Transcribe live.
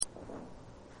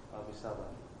Sabbath.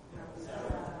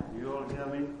 You all hear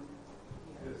me?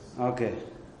 Yes. Okay.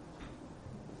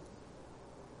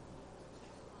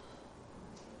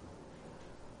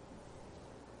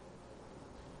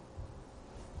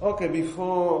 Okay,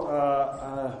 before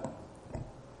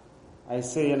I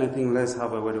say anything, let's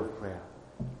have a word of prayer.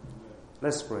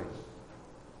 Let's pray.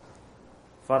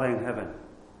 Father in heaven,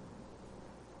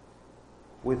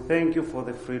 we thank you for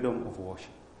the freedom of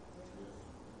worship.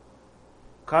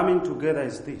 Coming together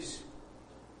as this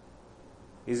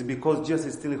is because Jesus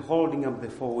is still holding up the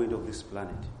forewheel of this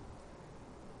planet.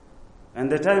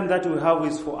 And the time that we have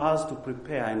is for us to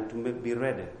prepare and to be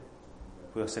ready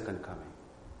for your second coming.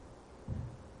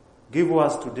 Give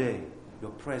us today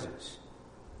your presence.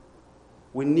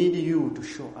 We need you to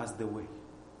show us the way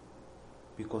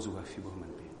because we are feeble human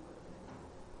beings.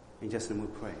 In Jesus' name we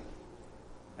pray.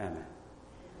 Amen.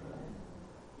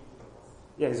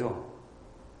 Yeah, it's on.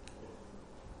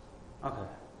 Okay.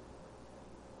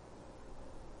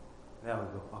 There we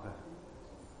go. Okay.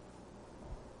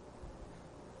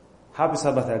 Happy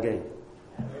Sabbath again.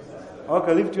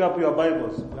 Okay, lift you up your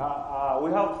Bibles.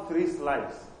 We have 3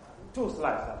 slides. 2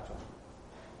 slides, actually.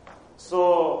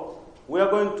 So, we are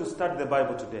going to start the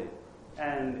Bible today.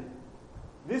 And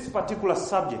this particular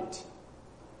subject,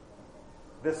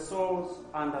 the souls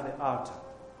under the altar.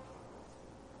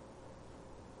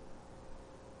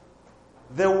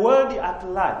 The world at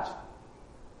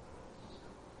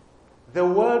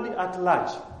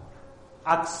large,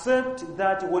 accept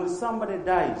that when somebody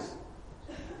dies,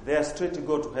 they are straight to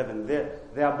go to heaven.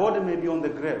 Their body may be on the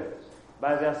grave,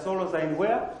 but their souls are in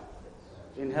where?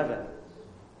 In heaven.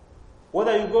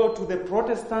 Whether you go to the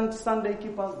Protestant Sunday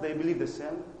keepers, they believe the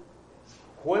same.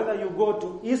 Whether you go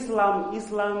to Islam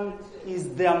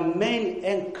is their main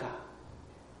anchor.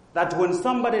 That when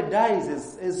somebody dies,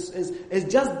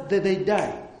 it's just that they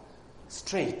die.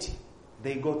 Straight,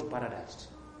 they go to paradise.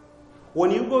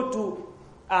 When you go to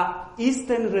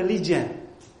Eastern religion,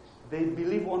 they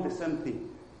believe on the same thing.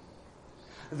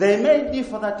 They may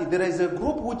differ that there is a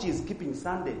group which is keeping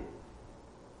Sunday.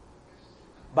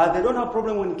 But they don't have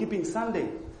problem when keeping Sunday.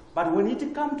 But when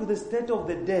it comes to the state of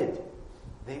the dead,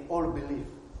 they all believe.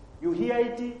 You hear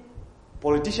it,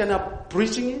 politicians are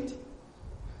preaching it.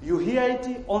 You hear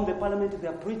it on the parliament, they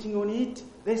are preaching on it.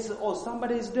 They say, oh,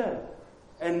 somebody is dead.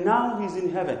 And now he's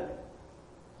in heaven.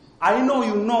 I know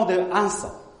you know the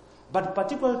answer. But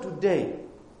particularly today,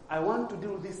 I want to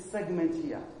deal with this segment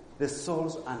here. The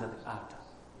souls under the altar.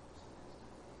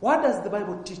 What does the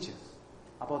Bible teach us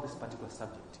about this particular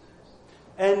subject?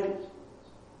 And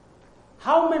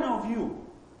how many of you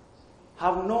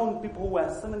have known people who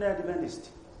were Seventh-day Adventists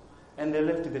and they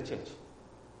left the church?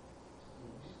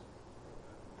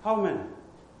 How many?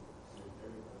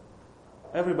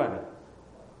 Everybody.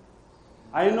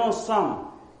 I know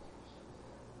some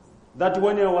that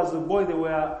when I was a boy, they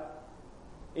were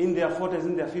in their 40s,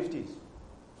 in their 50s.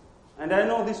 And I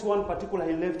know this one particular,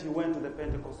 he left, he went to the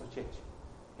Pentecostal church.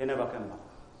 He never came back.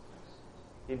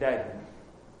 He died.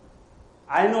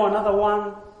 I know another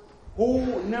one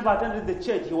who never attended the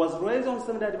church. He was raised on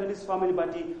Seventh-day Adventist family,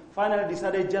 but he finally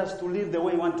decided just to live the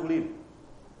way he wanted to live.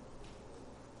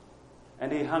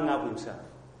 And he hung up himself.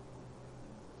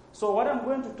 So what I'm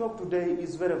going to talk today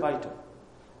is very vital.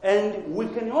 And we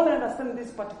can only understand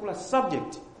this particular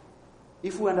subject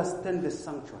if we understand the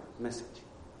sanctuary message.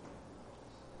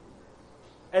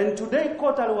 And today,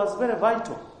 quarterly was very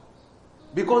vital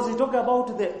because he talked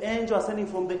about the angel ascending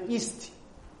from the east.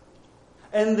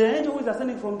 And the angel who is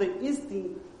ascending from the east,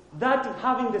 that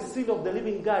having the seal of the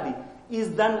living God, is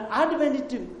an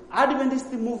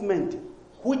Adventist movement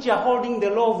which are holding the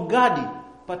law of God,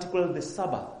 particularly the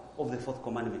Sabbath of the 4th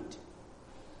commandment.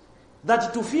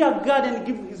 That to fear God and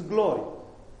give His glory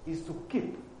is to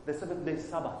keep the 7th-day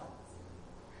Sabbath.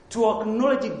 To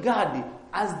acknowledge God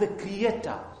as the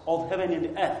creator of heaven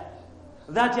and earth.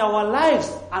 That our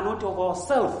lives are not of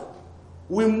ourselves.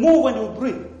 We move and we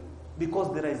breathe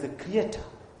because there is a creator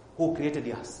who created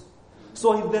us.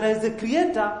 So if there is a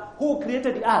creator who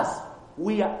created us,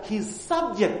 we are his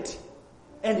subject.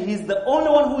 And he's the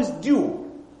only one who is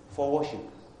due for worship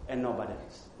and nobody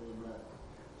else. Amen.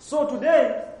 So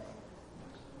today,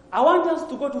 I want us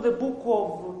to go to the book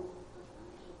of,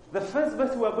 the first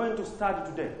verse we are going to study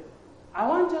today. I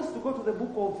want us to go to the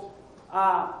book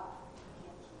of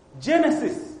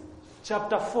Genesis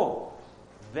chapter 4,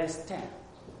 verse 10.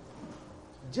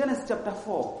 Genesis chapter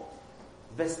 4,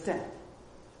 verse 10.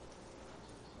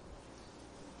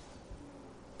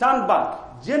 Turn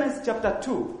back. Genesis chapter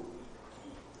 2,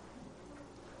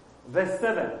 verse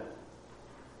 7.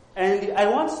 And I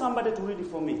want somebody to read it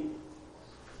for me.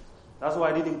 That's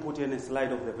why I didn't put any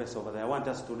slide of the verse over there. I want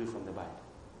us to read from the Bible.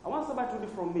 I want somebody to read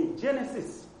from me.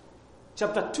 Genesis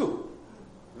chapter 2,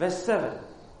 verse 7.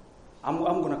 I'm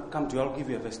going to come to you. I'll give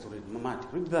you a verse to read. Mamati,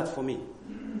 read that for me.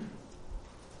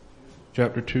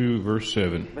 Chapter 2, verse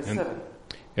 7. Verse 7.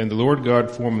 And the Lord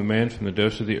God formed the man from the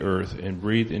dust of the earth and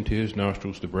breathed into his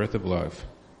nostrils the breath of life,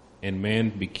 and man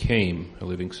became a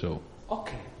living soul.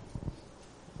 Okay.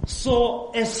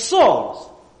 So a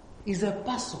soul is a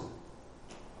person.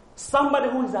 Somebody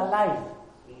who is alive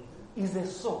is a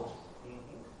soul.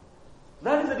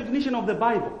 That is the definition of the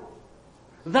Bible.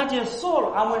 That a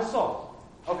soul, I'm a soul.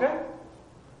 Okay?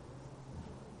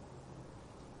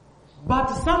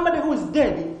 But somebody who is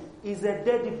dead is a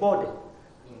dead body.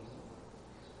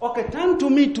 Okay, turn to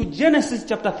me to Genesis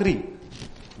chapter 3,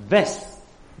 verse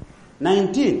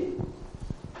 19.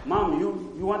 Mom,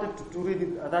 you wanted to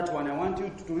read that one. I want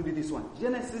you to read this one.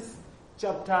 Genesis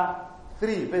chapter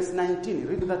 3, verse 19.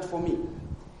 Read that for me.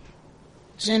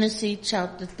 Genesis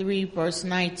chapter 3, verse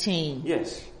 19.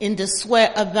 Yes. In the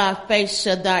sweat of thy face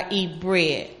shalt thou eat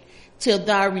bread, till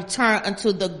thou return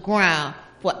unto the ground,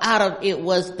 for out of it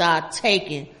was thou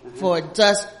taken, for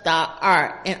dust thou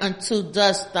art, and unto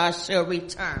dust thou shalt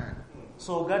return.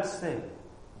 So God said,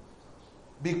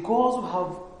 because you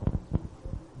have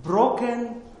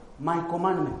broken my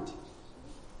commandment,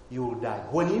 you will die.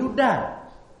 When you die,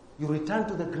 you return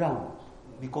to the ground,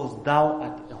 because thou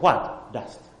art what?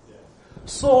 Dust.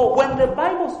 So when the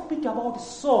Bible speaks about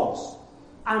souls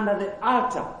under the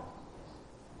altar,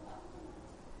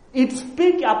 it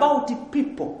speaks about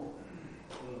people.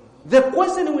 The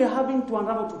question we're having to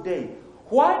unravel today,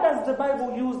 why does the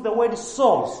Bible use the word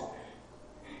souls?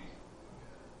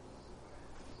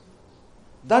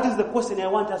 That is the question I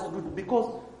want us to do.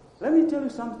 Because, let me tell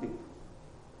you something.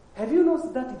 Have you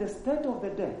noticed that the state of the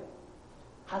dead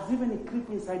has even crept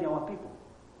inside our people?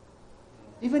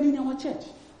 Even in our church.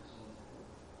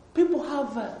 People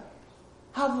have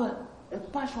a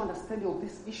partial understanding of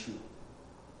this issue.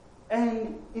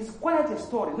 And it's quite a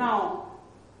story. Now,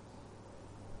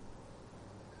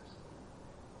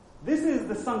 this is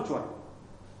the sanctuary.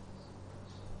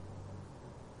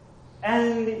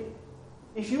 And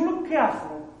if you look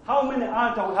carefully, how many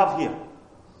altars we have here?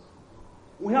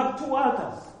 We have 2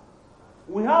 altars.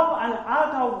 We have an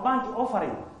altar of burnt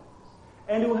offering,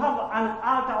 and we have an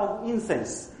altar of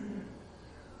incense.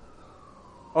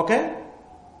 Okay?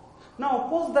 Now,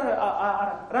 pause there,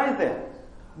 right there.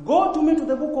 Go to me to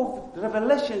the book of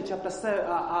Revelation, chapter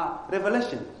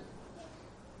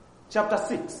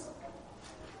 6.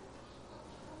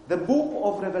 The book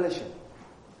of Revelation.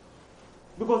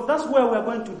 Because that's where we are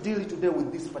going to deal today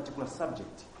with this particular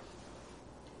subject.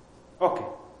 Okay.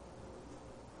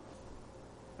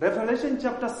 Revelation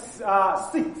chapter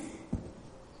 6.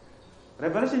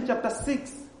 Revelation chapter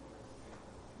 6.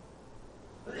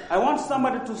 I want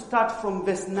somebody to start from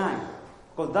verse 9.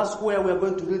 Because that's where we are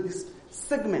going to read this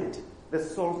segment, the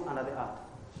souls under the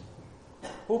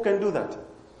earth. Who can do that?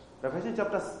 Revelation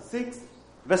chapter 6,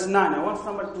 verse 9. I want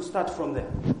somebody to start from there.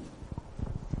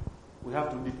 We have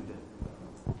to read today.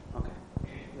 Okay.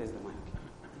 Here's the mic.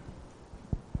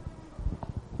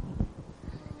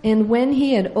 And when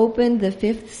he had opened the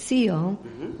 5th seal,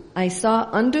 I saw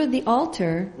under the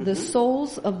altar the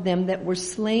souls of them that were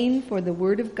slain for the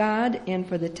word of God and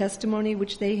for the testimony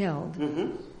which they held.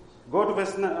 Go to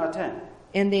verse 10.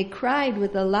 And they cried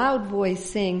with a loud voice,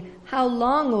 saying, How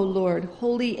long, O Lord,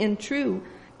 holy and true,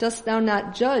 dost thou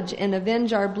not judge and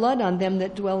avenge our blood on them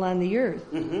that dwell on the earth?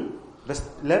 Verse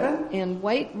 11. And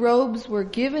white robes were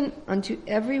given unto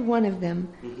every one of them,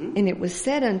 and it was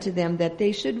said unto them that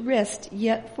they should rest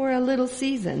yet for a little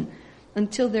season,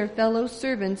 until their fellow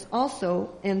servants also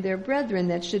and their brethren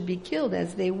that should be killed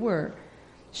as they were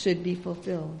should be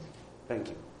fulfilled. Thank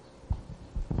you.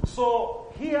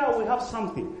 So here we have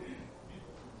something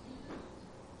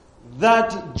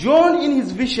that John in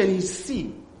his vision he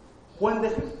see when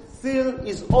the seal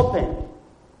is open,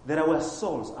 there were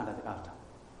souls under the altar.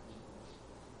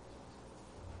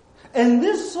 And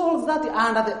these souls that are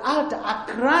under the altar are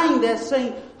crying, they're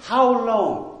saying, how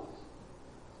long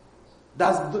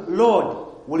does the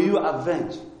Lord will you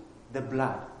avenge the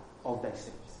blood of thy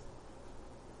saints?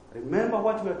 Remember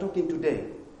what we are talking today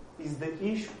is the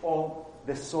issue of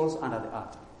the souls under the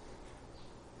altar.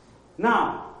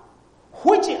 Now,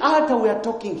 which altar we are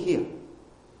talking here?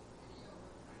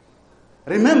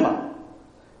 Remember,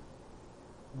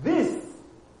 this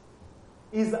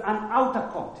is an outer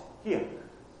court here.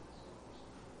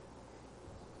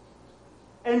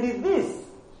 And this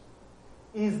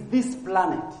is this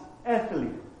planet,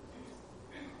 earthly.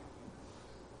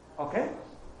 Okay?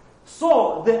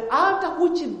 So the altar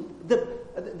which the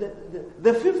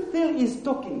 5th seal is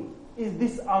talking is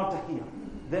this altar here.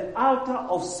 The altar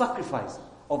of sacrifice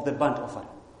of the burnt offering.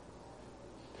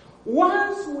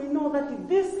 Once we know that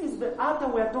this is the altar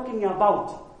we are talking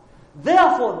about,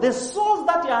 therefore the souls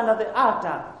that are under the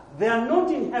altar, they are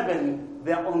not in heaven,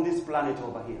 they are on this planet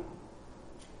over here.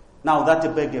 Now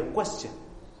that begs a question.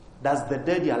 Does the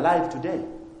dead alive today?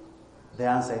 The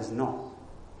answer is no.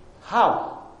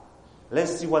 How?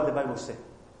 Let's see what the Bible says.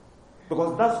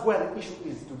 Because that's where the issue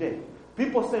is today.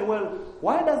 People say, well,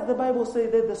 why does the Bible say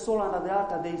that the soul under the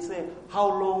altar? They say, how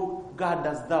long, God,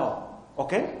 dost thou?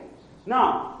 Okay?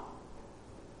 Now,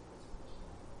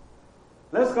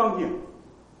 let's come here.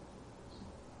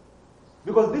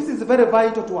 Because this is very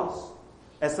vital to us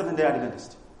as Seventh-day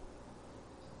Adventists.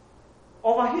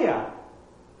 Over here,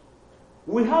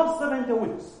 we have 70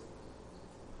 weeks.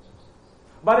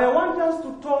 But I want us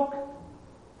to talk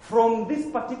from this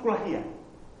particular here.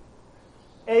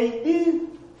 AD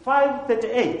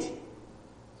 538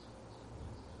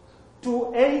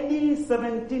 to AD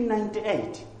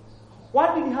 1798.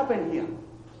 What did happen here?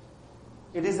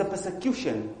 It is a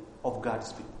persecution of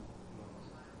God's people.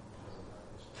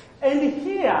 And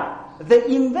here, the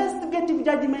investigative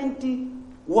judgment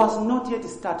was not yet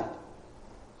started.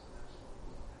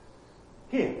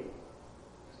 Here.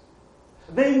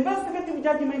 The investigative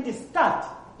judgment starts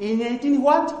in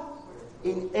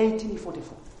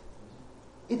 1844.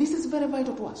 This is very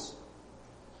vital to us.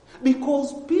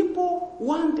 Because people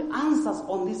want answers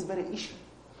on this very issue.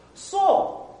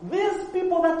 So, these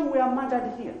people that were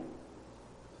murdered here,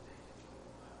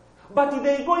 but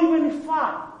they go even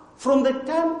far from the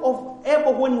time of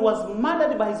Abel when he was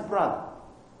murdered by his brother.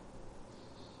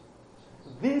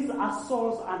 These are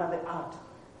souls under the altar.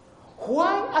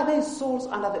 Why are they souls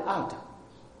under the altar?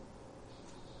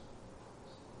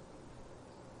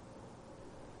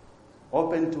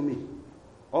 Open to me.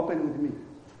 Open with me.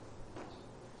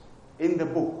 In the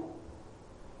book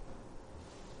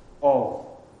of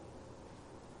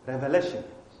Revelation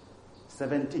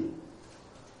 17,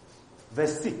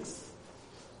 verse 6.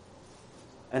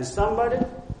 And somebody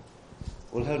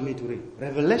will help me to read.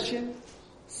 Revelation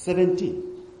 17,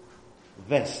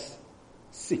 verse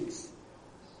 6.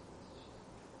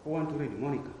 Who want to read?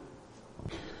 Monica.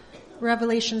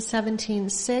 Revelation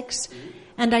 17:6.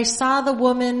 And I saw the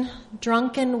woman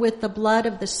drunken with the blood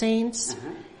of the saints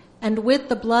and with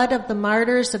the blood of the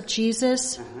martyrs of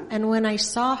Jesus. And when I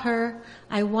saw her,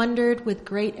 I wondered with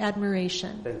great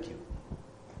admiration. Thank you.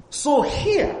 So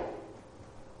here,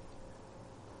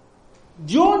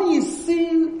 John is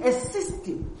seeing a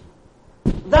system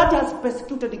that has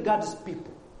persecuted God's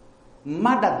people,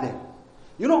 murdered them.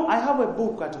 You know, I have a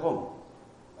book at home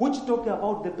which talks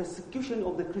about the persecution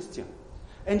of the Christian.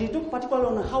 And he talked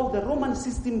particularly on how the Roman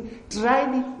system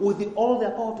tried with all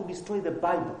their power to destroy the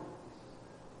Bible.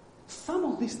 Some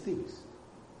of these things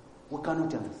we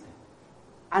cannot understand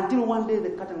until one day the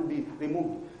curtain will be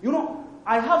removed. You know,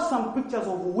 I have some pictures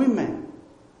of women,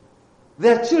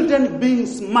 their children being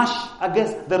smashed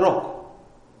against the rock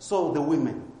so the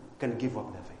women can give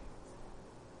up their faith.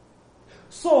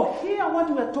 So here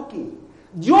what we are talking,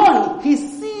 John, he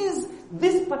sees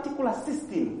this particular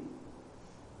system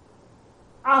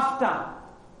after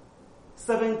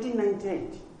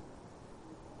 1798.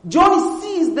 John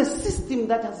sees the system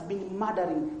that has been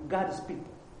murdering God's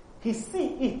people. He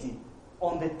sees it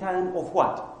on the time of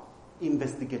what?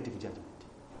 Investigative judgment.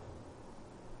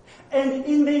 And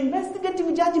in the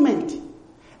investigative judgment,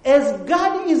 as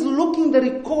God is looking the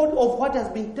record of what has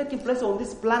been taking place on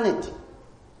this planet,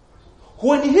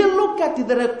 when he look at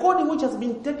the recording which has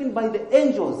been taken by the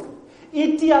angels,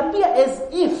 it appears as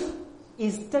if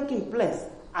it's taking place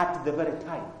at the very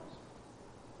time.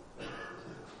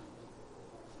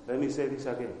 Let me say this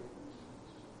again.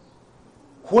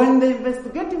 When the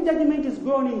investigative judgment is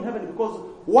going in heaven, because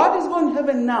what is going in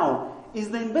heaven now is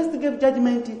the investigative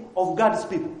judgment of God's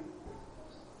people.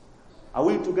 Are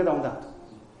we together on that?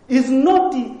 It's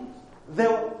not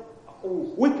the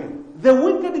wicked. The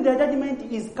wicked, their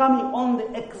judgment is coming on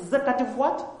the executive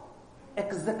what?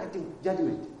 Executive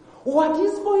judgment. What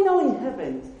is going on in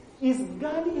heaven is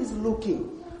God is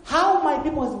looking how my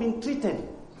people has been treated.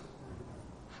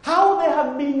 How they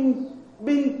have been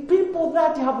people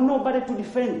that have nobody to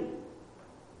defend.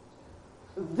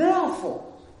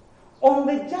 Therefore, on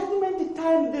the judgment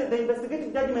time, the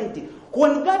investigative judgment,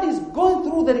 when God is going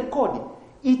through the record,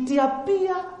 it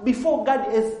appears before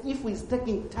God as if He's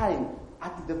taking time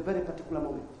at the very particular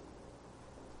moment.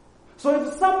 So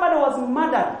if somebody was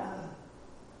murdered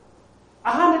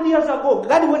 100 years ago,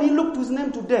 God, when He looked to His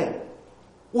name today,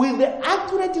 with the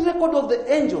accurate record of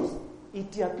the angels,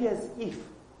 it appears if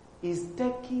is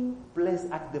taking place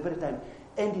at the very time.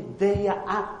 And they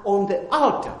are on the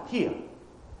altar here.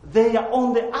 they are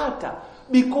on the altar.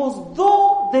 Because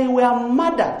though they were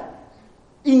murdered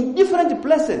in different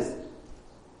places,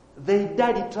 they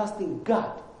died trusting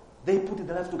God. They put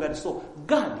their life to God. So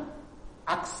God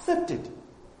accepted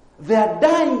their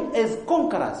dying as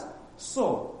conquerors.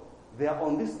 So they are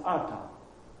on this altar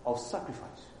of sacrifice.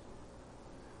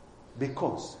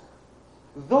 Because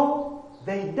though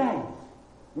they died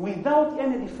without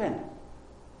any defense,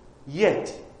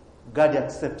 yet God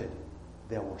accepted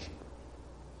their worship.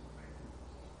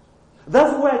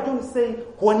 That's why John says,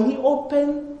 when he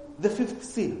opened the fifth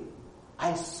seal,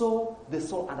 I saw the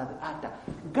soul under the altar.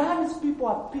 God's people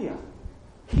appear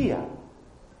here.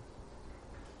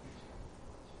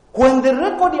 When the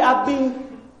record are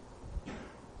being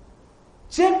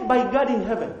checked by God in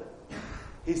heaven,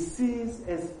 he sees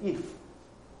as if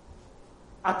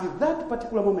at that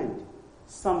particular moment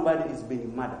somebody is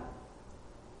being murdered.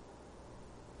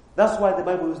 That's why the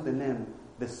Bible uses the name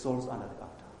the souls under the altar.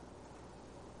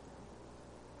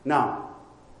 Now,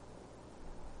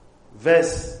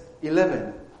 verse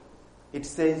 11, it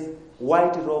says,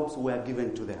 white robes were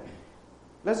given to them.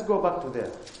 Let's go back to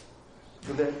the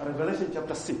Revelation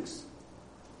chapter 6.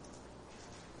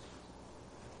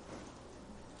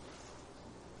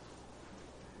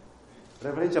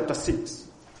 Revelation chapter 6.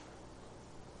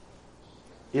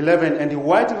 11, and the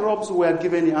white robes were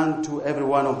given unto every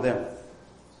one of them.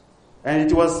 And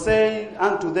it was said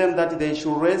unto them that they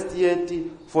should rest yet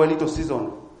for a little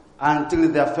season, until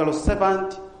their fellow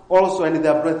servant also and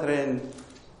their brethren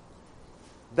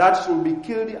that should be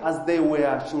killed as they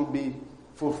were should be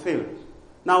fulfilled.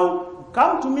 Now,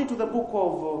 come to me to the book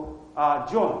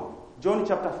of John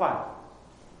chapter 5.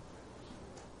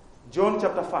 John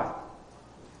chapter 5.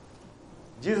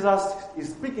 Jesus is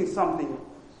speaking something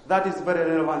that is very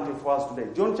relevant for us today.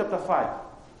 John chapter 5.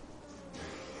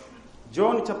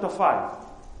 John chapter 5.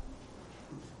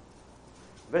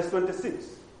 Verse 26.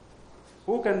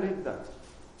 Who can read that?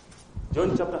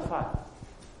 John chapter 5.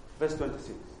 Verse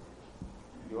 26.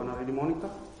 You want to read it, Monica?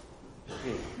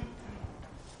 Okay.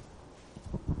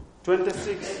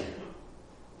 26,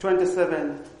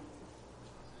 27,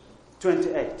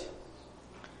 28.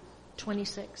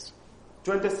 26.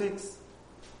 26.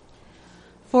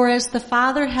 For as the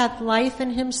Father hath life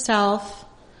in himself,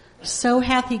 so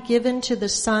hath he given to the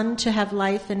Son to have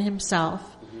life in himself,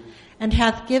 and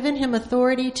hath given him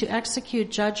authority to execute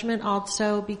judgment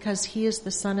also, because he is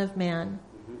the Son of Man.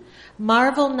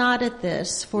 Marvel not at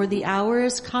this, for the hour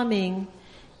is coming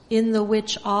in the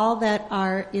which all that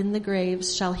are in the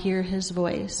graves shall hear his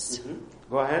voice.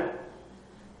 Go ahead.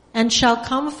 And shall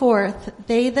come forth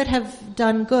they that have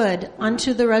done good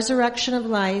unto the resurrection of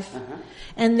life,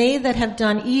 and they that have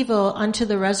done evil unto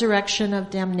the resurrection of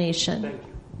damnation. Thank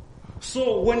you.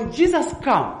 So when Jesus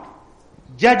comes,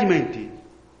 judgment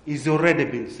is already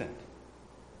been set.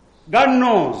 God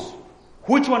knows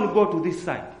which one go to this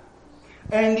side.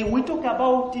 And we talk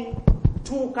about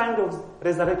two kinds of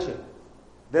resurrection.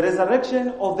 The resurrection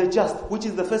of the just, which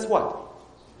is the first what?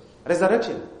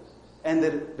 Resurrection. And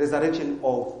the resurrection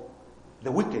of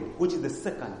the wicked, which is the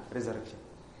second resurrection.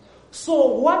 So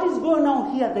what is going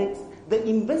on here? The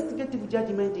investigative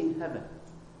judgment in heaven.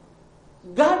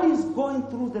 God is going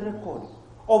through the record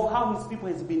of how his people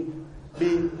has been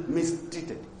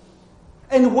mistreated.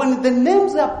 And when the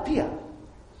names appear,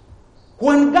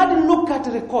 when God look at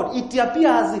the record, it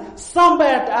appears somebody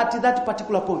at that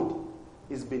particular point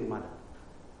is being murdered.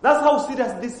 That's how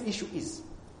serious this issue is.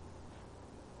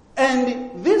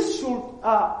 And this should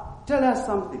tell us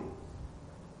something.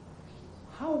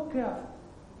 How careful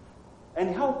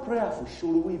and how prayerful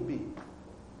should we be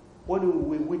when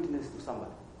we witness to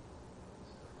somebody?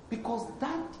 Because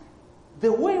that,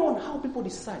 the way on how people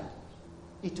decide,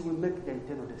 it will make their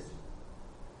eternal destiny.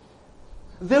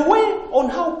 The way on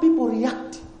how people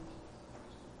react,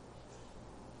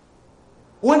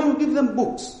 when you give them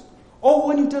books, or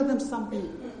when you tell them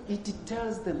something, it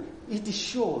tells them, it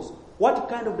shows what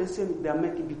kind of decision they are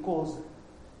making, because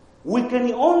we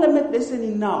can only make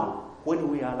decision now when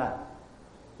we are alive.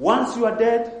 Once you are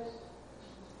dead,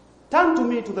 turn to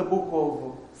me to the book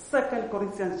of 2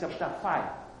 Corinthians chapter 5,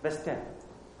 verse 10.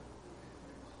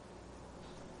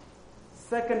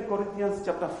 2 Corinthians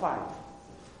chapter 5,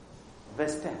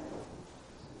 verse 10.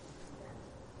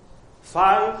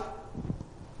 5,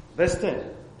 verse 10.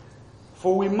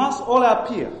 For we must all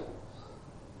appear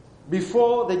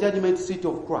before the judgment seat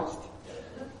of Christ,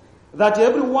 that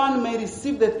everyone may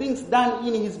receive the things done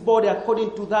in his body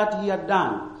according to that he had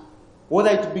done, whether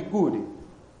it be good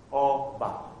or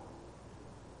bad.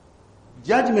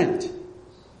 Judgment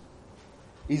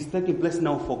is taking place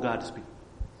now for God's people.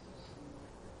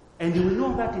 And we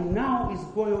know that now is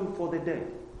going on for the dead.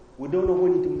 We don't know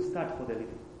when it will start for the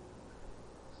living.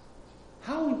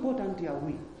 How important are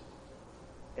we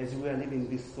as we are living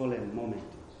this solemn moment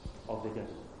of the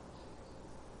judgment?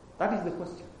 That is the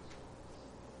question.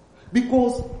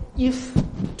 Because if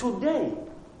today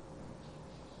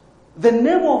the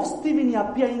name of Stephen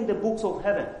appear in the books of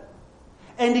heaven,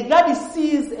 and God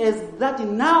sees as that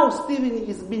now Stephen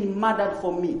is being murdered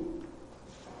for me,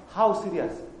 how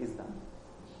serious is that?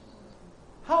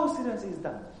 How serious is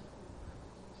that?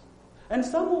 And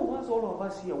some of us, all of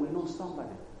us here, we know somebody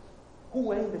who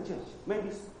were in the church. Maybe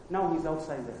now he's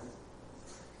outside there.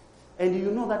 And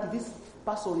you know that this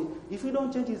person, if you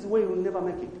don't change his way, he will never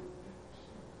make it.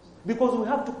 Because we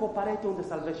have to cooperate on the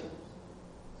salvation.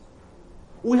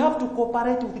 We have to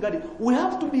cooperate with God. We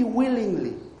have to be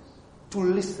willingly to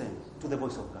listen to the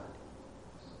voice of God.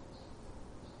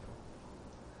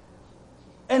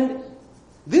 And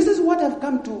this is what I've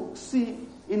come to see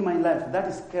in my life that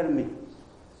is scaring me.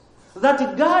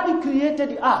 That God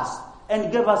created us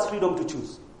and gave us freedom to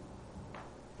choose.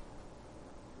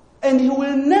 And He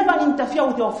will never interfere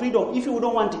with your freedom if you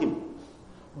don't want Him.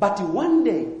 But one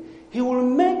day, He will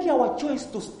make our choice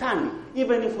to stand,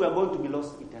 even if we are going to be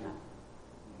lost eternally.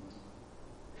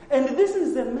 And this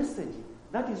is the message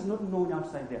that is not known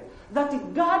outside there.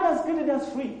 That God has created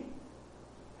us free.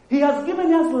 He has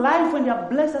given us life and He has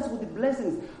blessed us with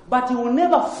blessings. But He will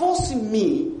never force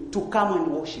me to come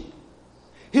and worship.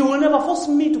 He will never force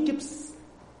me to keep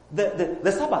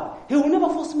the Sabbath. He will never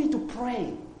force me to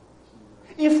pray.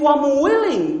 If I'm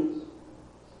willing,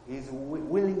 He is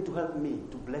willing to help me,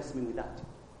 to bless me with that.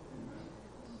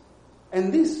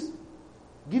 And this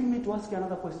gives me to ask you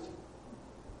another question.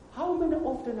 How many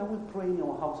often are we praying in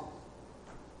our houses?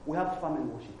 We have family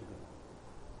worship together.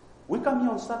 We come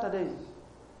here on Saturday.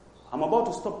 I'm about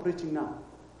to stop preaching now.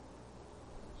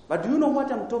 But do you know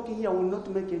what I'm talking here will not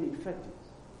make any effect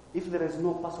if there is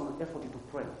no personal effort to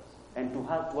pray and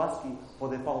to ask Him for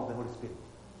the power of the Holy Spirit.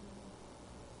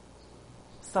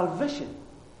 Salvation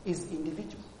is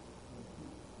individual.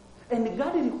 And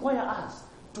God requires us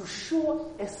to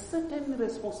show a certain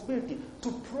responsibility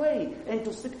to pray and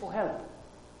to seek for help.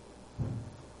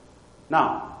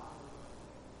 Now,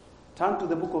 turn to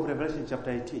the book of Revelation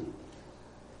chapter 18.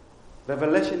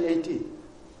 Revelation 18,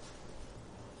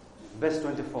 verse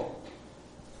 24.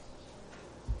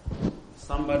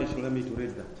 Somebody should let me to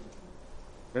read that.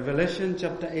 Revelation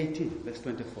chapter 18, verse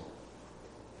 24.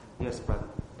 Yes,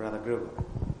 Brother Gregor.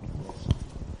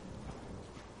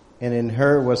 And in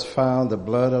her was found the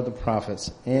blood of the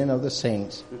prophets and of the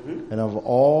saints, and of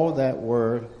all that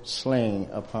were slain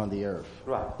upon the earth.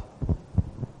 Right.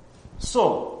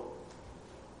 So,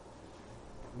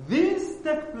 this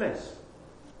takes place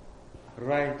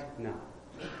right now.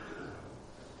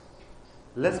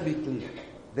 Let's be clear.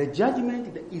 The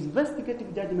judgment, the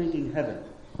investigative judgment in heaven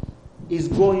is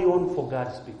going on for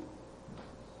God's people.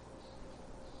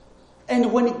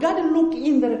 And when God look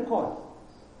in the record,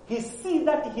 He sees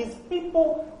that His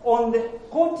people on the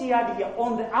courtyard here,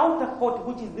 on the outer court,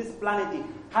 which is this planet,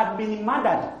 had been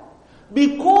murdered.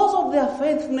 Because of their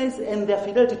faithfulness and their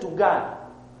fidelity to God,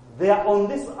 they are on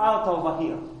this altar over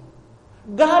here.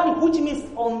 God, which means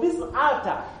on this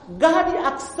altar,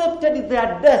 God accepted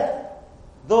their death,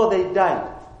 though they died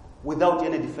without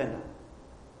any defender.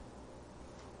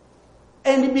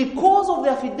 And because of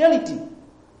their fidelity,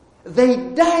 they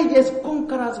died as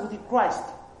conquerors with Christ.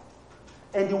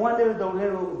 And one day they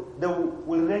will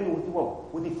reign with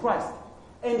what? With Christ.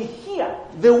 And here,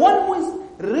 the one who is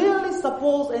really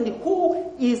supposed and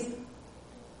who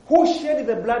shed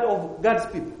the blood of God's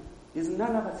people is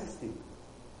none other system,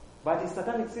 but a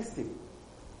satanic system.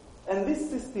 And this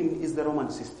system is the Roman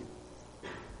system.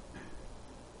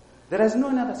 There is no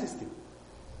another system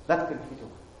that can fit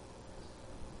over.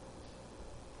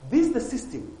 This is the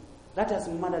system that has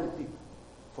murdered people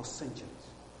for centuries.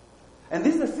 And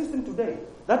this is the system today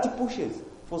that pushes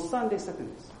for Sunday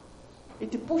seconds.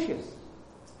 It pushes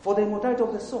for the immortality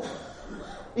of the soul.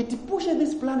 It pushes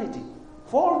this planet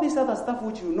for all this other stuff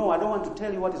which you know. I don't want to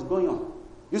tell you what is going on.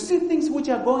 You see things which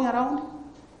are going around?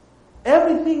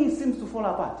 Everything seems to fall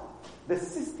apart. The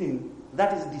system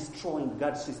that is destroying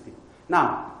God's system.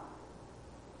 Now,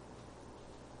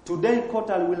 today,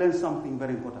 Kotal, we learn something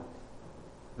very important.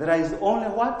 There is only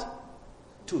what?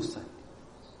 Two sides.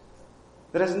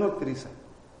 There is no three sides.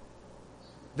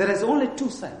 There is only two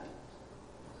sides.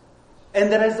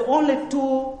 And there is only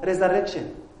two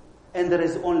resurrection. And there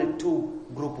is only two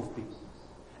group of people.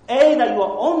 Either you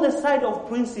are on the side of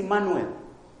Prince Emmanuel,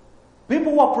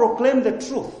 people who proclaim the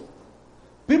truth,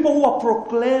 people who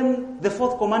proclaim the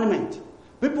fourth commandment,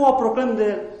 people who proclaim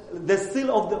the seal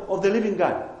of the living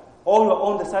God, or you are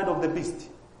on the side of the beast.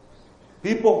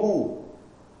 People who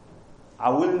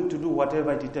are willing to do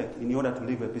whatever it takes in order to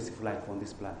live a peaceful life on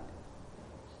this planet.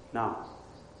 Now,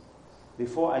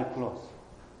 before I close,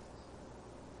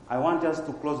 I want us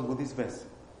to close with this verse.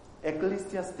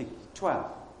 Ecclesiastes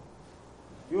 12.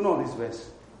 You know this verse.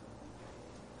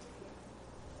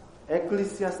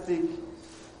 Ecclesiastes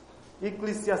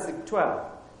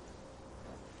 12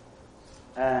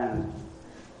 and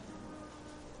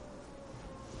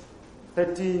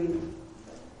 13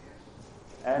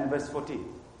 and verse 14.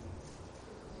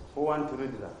 Who want to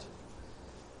read that?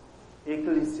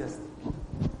 Ecclesiastes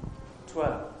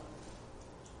 12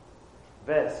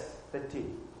 verse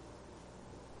 13.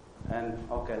 And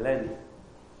okay, Lenny.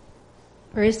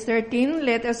 Verse 13,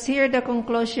 let us hear the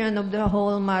conclusion of the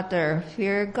whole matter.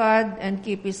 Fear God and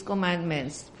keep His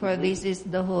commandments, for this is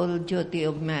the whole duty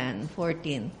of man.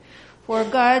 14, for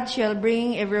God shall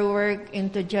bring every work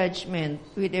into judgment,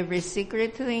 with every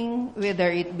secret thing, whether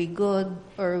it be good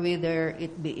or whether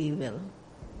it be evil.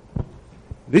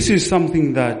 This is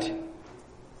something that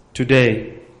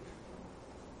today,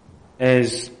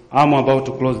 as I'm about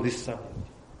to close this subject,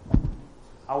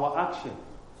 our action,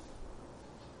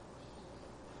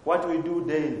 what we do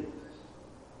daily,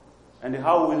 and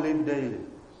how we live daily,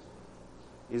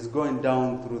 is going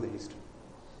down through the history.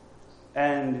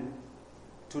 And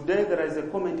today there is a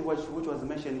comment which was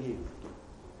mentioned here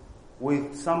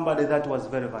with somebody that was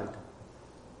very vital.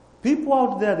 People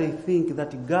out there, they think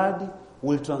that God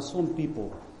will transform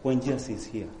people when Jesus is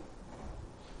here.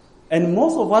 And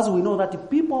most of us, we know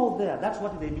that people out there, that's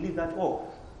what they believe, that,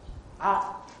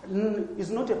 it's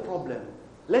not a problem.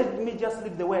 Let me just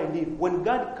live the way I live. When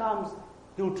God comes,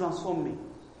 He will transform me.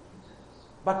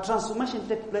 But transformation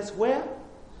takes place where?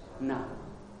 Now.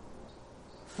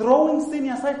 Throwing sin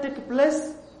aside takes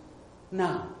place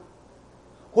now.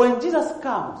 When Jesus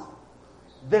comes,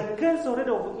 the case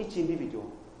already of each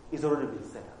individual is already been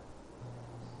set up.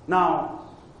 Now,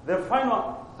 the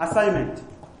final assignment,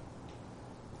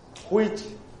 which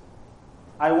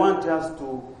I want us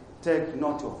to take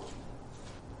note of.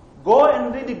 Go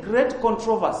and read Great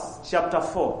Controversy, chapter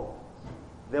 4,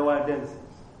 the Waldenses.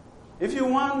 If you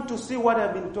want to see what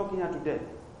I've been talking here today,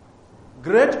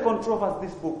 Great Controversy,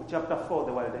 this book, chapter 4,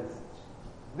 the Waldenses.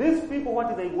 These people,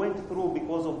 what they went through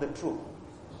because of the truth,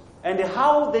 and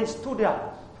how they stood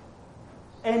up,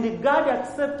 and God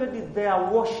accepted their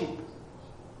worship.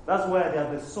 That's where they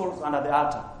are the souls under the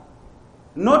altar.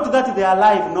 Not that they are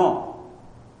alive, no.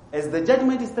 As the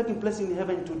judgment is taking place in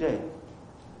heaven today,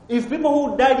 if people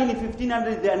who died in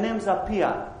 1500, their names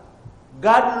appear,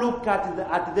 God looked at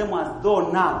them as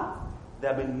though now they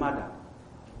have been murdered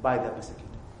by their persecutor.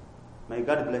 May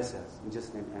God bless us. In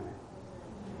Jesus' name, amen.